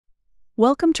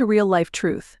Welcome to Real Life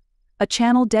Truth, a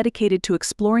channel dedicated to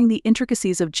exploring the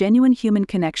intricacies of genuine human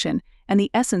connection and the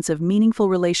essence of meaningful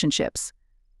relationships.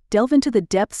 Delve into the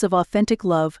depths of authentic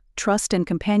love, trust, and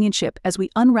companionship as we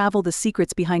unravel the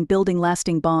secrets behind building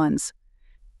lasting bonds.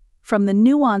 From the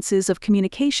nuances of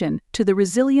communication to the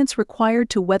resilience required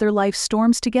to weather life's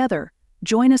storms together,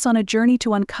 join us on a journey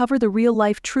to uncover the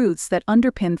real-life truths that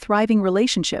underpin thriving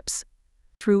relationships.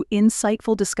 Through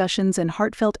insightful discussions and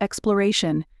heartfelt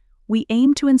exploration, we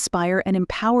aim to inspire and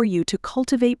empower you to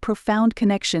cultivate profound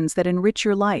connections that enrich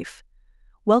your life.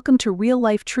 Welcome to Real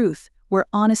Life Truth, where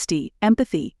honesty,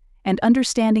 empathy, and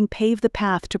understanding pave the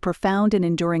path to profound and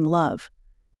enduring love.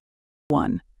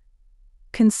 1.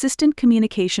 Consistent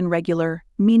communication. Regular,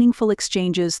 meaningful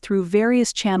exchanges through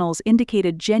various channels indicate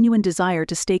a genuine desire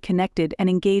to stay connected and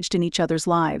engaged in each other's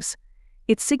lives.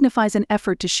 It signifies an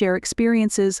effort to share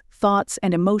experiences, thoughts,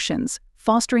 and emotions,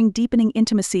 fostering deepening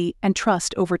intimacy and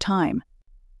trust over time.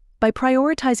 By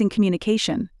prioritizing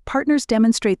communication, partners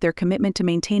demonstrate their commitment to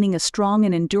maintaining a strong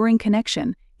and enduring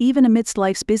connection, even amidst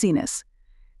life's busyness.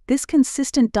 This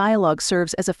consistent dialogue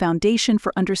serves as a foundation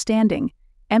for understanding,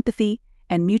 empathy,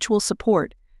 and mutual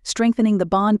support, strengthening the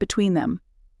bond between them.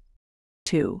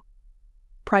 2.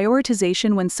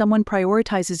 Prioritization. When someone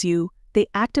prioritizes you, they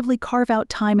actively carve out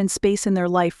time and space in their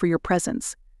life for your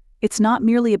presence. It's not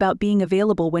merely about being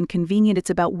available when convenient, it's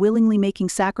about willingly making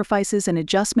sacrifices and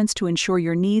adjustments to ensure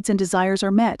your needs and desires are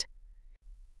met.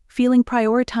 Feeling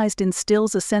prioritized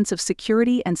instills a sense of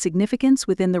security and significance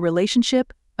within the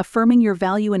relationship, affirming your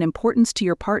value and importance to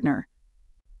your partner.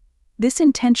 This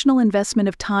intentional investment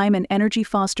of time and energy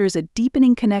fosters a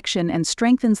deepening connection and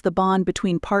strengthens the bond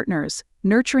between partners,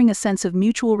 nurturing a sense of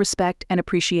mutual respect and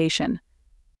appreciation.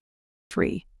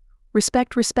 3.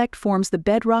 Respect. Respect forms the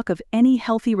bedrock of any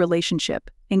healthy relationship,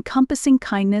 encompassing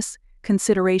kindness,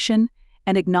 consideration,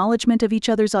 and acknowledgement of each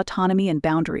other's autonomy and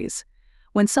boundaries.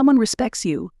 When someone respects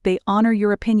you, they honor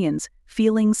your opinions,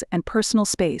 feelings, and personal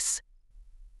space.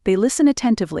 They listen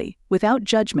attentively, without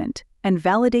judgment, and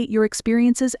validate your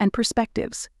experiences and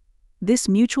perspectives. This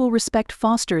mutual respect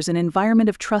fosters an environment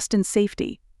of trust and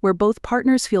safety, where both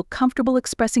partners feel comfortable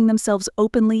expressing themselves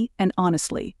openly and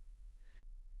honestly.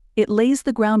 It lays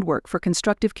the groundwork for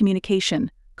constructive communication,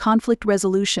 conflict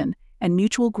resolution, and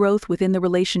mutual growth within the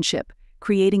relationship,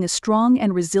 creating a strong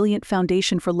and resilient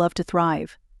foundation for love to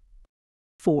thrive.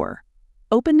 4.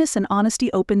 Openness and honesty.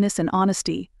 Openness and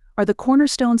honesty are the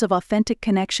cornerstones of authentic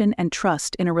connection and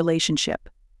trust in a relationship.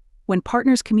 When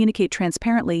partners communicate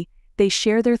transparently, they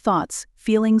share their thoughts,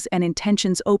 feelings, and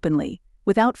intentions openly,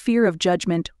 without fear of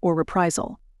judgment or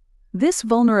reprisal. This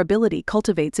vulnerability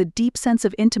cultivates a deep sense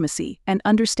of intimacy and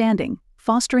understanding,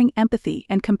 fostering empathy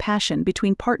and compassion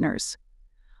between partners.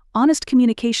 Honest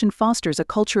communication fosters a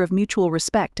culture of mutual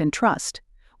respect and trust,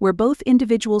 where both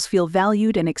individuals feel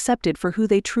valued and accepted for who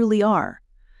they truly are.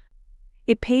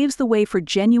 It paves the way for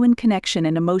genuine connection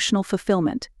and emotional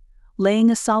fulfillment,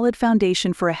 laying a solid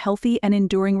foundation for a healthy and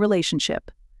enduring relationship.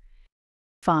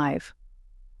 5.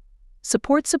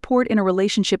 Support. Support in a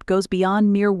relationship goes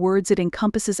beyond mere words. It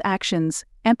encompasses actions,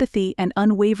 empathy, and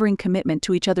unwavering commitment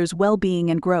to each other's well-being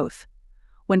and growth.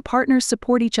 When partners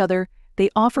support each other,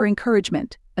 they offer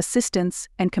encouragement, assistance,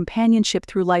 and companionship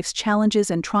through life's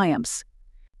challenges and triumphs.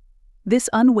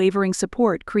 This unwavering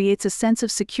support creates a sense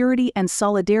of security and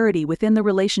solidarity within the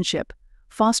relationship,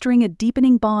 fostering a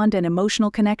deepening bond and emotional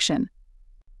connection.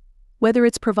 Whether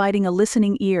it's providing a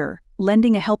listening ear,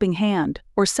 lending a helping hand,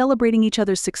 or celebrating each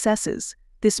other's successes,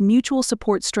 this mutual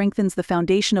support strengthens the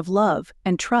foundation of love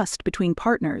and trust between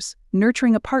partners,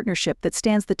 nurturing a partnership that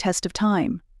stands the test of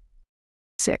time.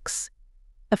 6.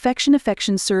 Affection.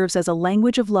 Affection serves as a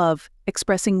language of love,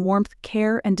 expressing warmth,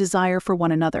 care, and desire for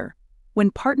one another.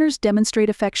 When partners demonstrate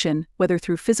affection, whether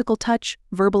through physical touch,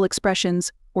 verbal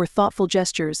expressions, or thoughtful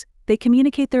gestures, they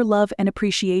communicate their love and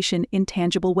appreciation in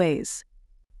tangible ways.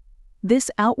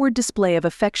 This outward display of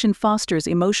affection fosters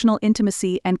emotional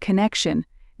intimacy and connection,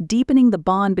 deepening the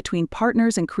bond between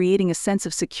partners and creating a sense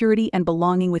of security and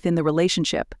belonging within the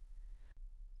relationship.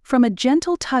 From a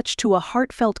gentle touch to a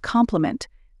heartfelt compliment,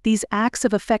 these acts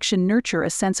of affection nurture a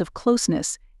sense of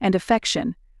closeness and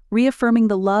affection, reaffirming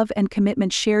the love and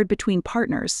commitment shared between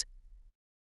partners.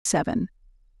 7.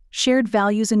 Shared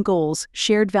values and goals.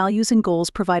 Shared values and goals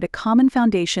provide a common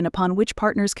foundation upon which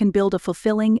partners can build a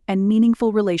fulfilling and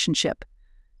meaningful relationship.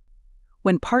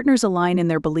 When partners align in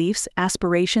their beliefs,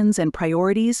 aspirations, and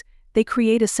priorities, they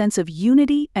create a sense of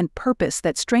unity and purpose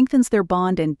that strengthens their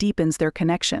bond and deepens their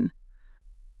connection.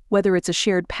 Whether it's a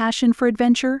shared passion for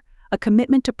adventure, a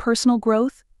commitment to personal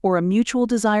growth, or a mutual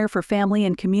desire for family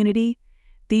and community,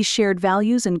 These shared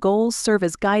values and goals serve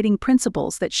as guiding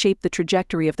principles that shape the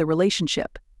trajectory of the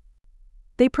relationship.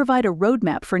 They provide a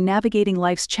roadmap for navigating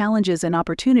life's challenges and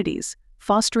opportunities,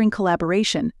 fostering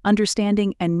collaboration,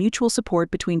 understanding, and mutual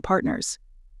support between partners.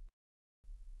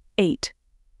 8.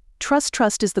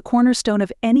 Trust is the cornerstone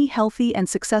of any healthy and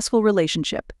successful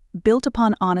relationship, built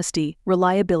upon honesty,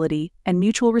 reliability, and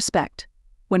mutual respect.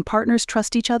 When partners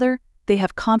trust each other, they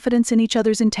have confidence in each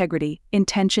other's integrity,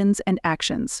 intentions, and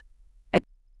actions.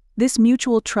 This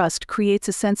mutual trust creates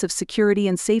a sense of security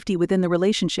and safety within the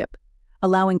relationship,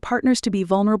 allowing partners to be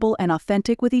vulnerable and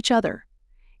authentic with each other.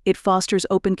 It fosters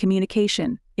open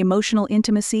communication, emotional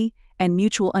intimacy, and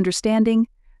mutual understanding,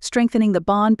 strengthening the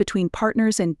bond between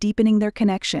partners and deepening their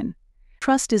connection.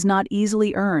 Trust is not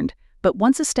easily earned, but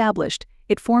once established,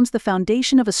 it forms the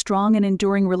foundation of a strong and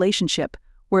enduring relationship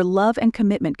where love and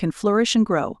commitment can flourish and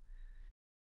grow.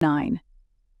 9.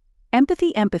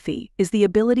 Empathy is the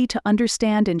ability to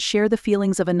understand and share the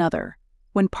feelings of another.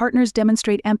 When partners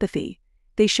demonstrate empathy,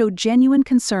 they show genuine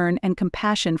concern and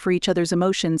compassion for each other's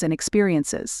emotions and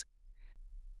experiences.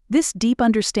 This deep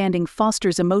understanding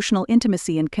fosters emotional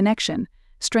intimacy and connection,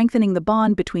 strengthening the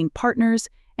bond between partners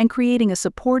and creating a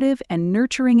supportive and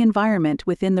nurturing environment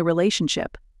within the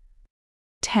relationship.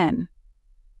 10.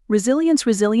 Resilience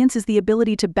is the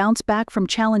ability to bounce back from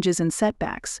challenges and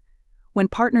setbacks. When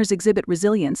partners exhibit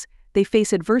resilience, they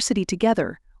face adversity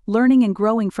together, learning and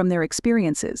growing from their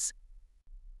experiences.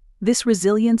 This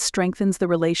resilience strengthens the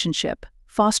relationship,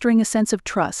 fostering a sense of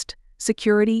trust,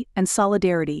 security, and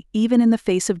solidarity even in the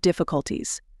face of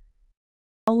difficulties.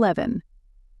 11.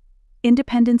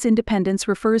 Independence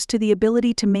refers to the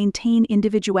ability to maintain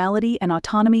individuality and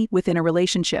autonomy within a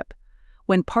relationship.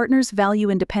 When partners value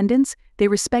independence, they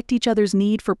respect each other's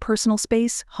need for personal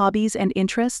space, hobbies, and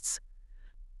interests.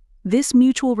 This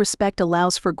mutual respect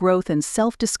allows for growth and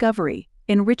self-discovery,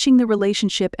 enriching the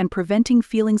relationship and preventing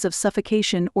feelings of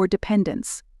suffocation or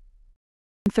dependence.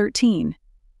 13.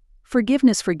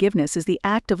 Forgiveness is the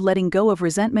act of letting go of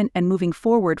resentment and moving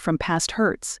forward from past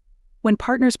hurts. When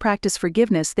partners practice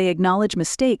forgiveness, they acknowledge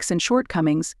mistakes and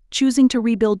shortcomings, choosing to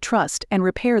rebuild trust and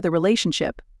repair the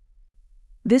relationship.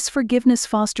 This forgiveness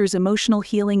fosters emotional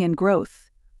healing and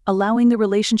growth, allowing the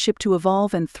relationship to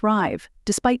evolve and thrive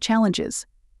despite challenges.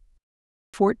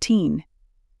 14.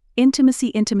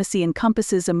 Intimacy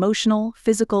encompasses emotional,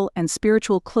 physical, and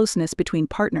spiritual closeness between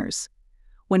partners.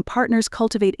 When partners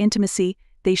cultivate intimacy,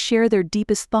 they share their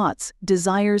deepest thoughts,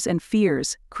 desires, and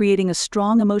fears, creating a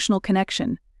strong emotional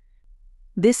connection.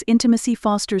 This intimacy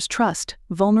fosters trust,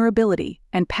 vulnerability,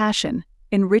 and passion,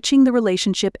 enriching the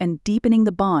relationship and deepening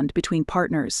the bond between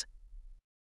partners.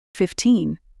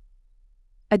 15.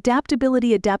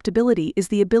 Adaptability is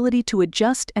the ability to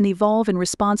adjust and evolve in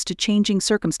response to changing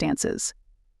circumstances.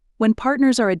 When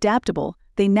partners are adaptable,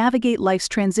 they navigate life's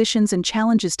transitions and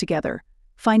challenges together,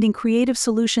 finding creative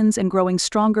solutions and growing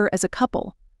stronger as a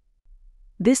couple.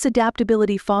 This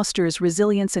adaptability fosters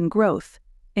resilience and growth,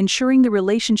 ensuring the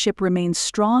relationship remains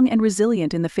strong and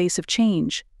resilient in the face of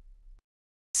change.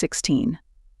 16.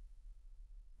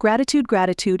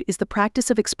 Gratitude is the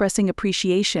practice of expressing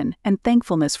appreciation and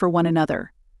thankfulness for one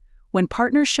another. When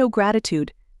partners show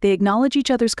gratitude, they acknowledge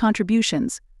each other's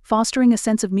contributions, fostering a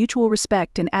sense of mutual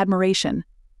respect and admiration.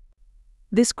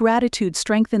 This gratitude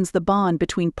strengthens the bond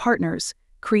between partners,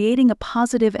 creating a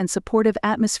positive and supportive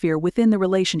atmosphere within the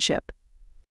relationship.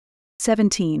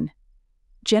 17.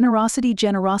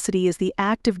 Generosity is the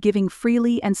act of giving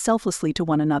freely and selflessly to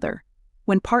one another.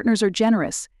 When partners are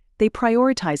generous, they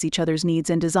prioritize each other's needs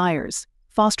and desires,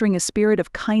 fostering a spirit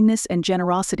of kindness and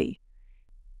generosity.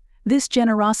 This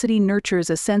generosity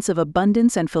nurtures a sense of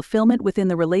abundance and fulfillment within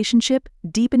the relationship,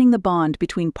 deepening the bond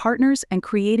between partners and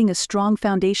creating a strong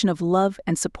foundation of love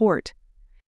and support.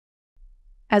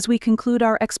 As we conclude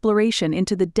our exploration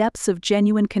into the depths of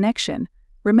genuine connection,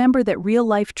 remember that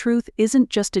real-life truth isn't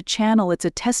just a channel, it's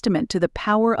a testament to the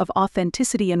power of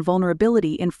authenticity and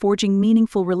vulnerability in forging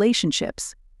meaningful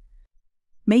relationships.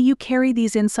 May you carry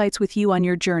these insights with you on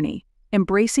your journey,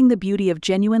 embracing the beauty of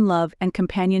genuine love and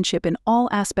companionship in all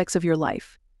aspects of your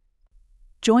life.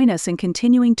 Join us in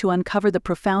continuing to uncover the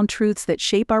profound truths that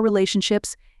shape our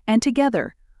relationships, and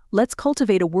together, let's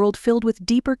cultivate a world filled with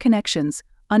deeper connections,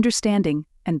 understanding,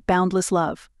 and boundless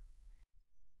love.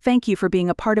 Thank you for being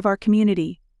a part of our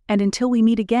community, and until we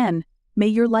meet again, may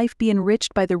your life be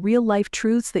enriched by the real-life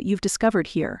truths that you've discovered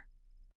here.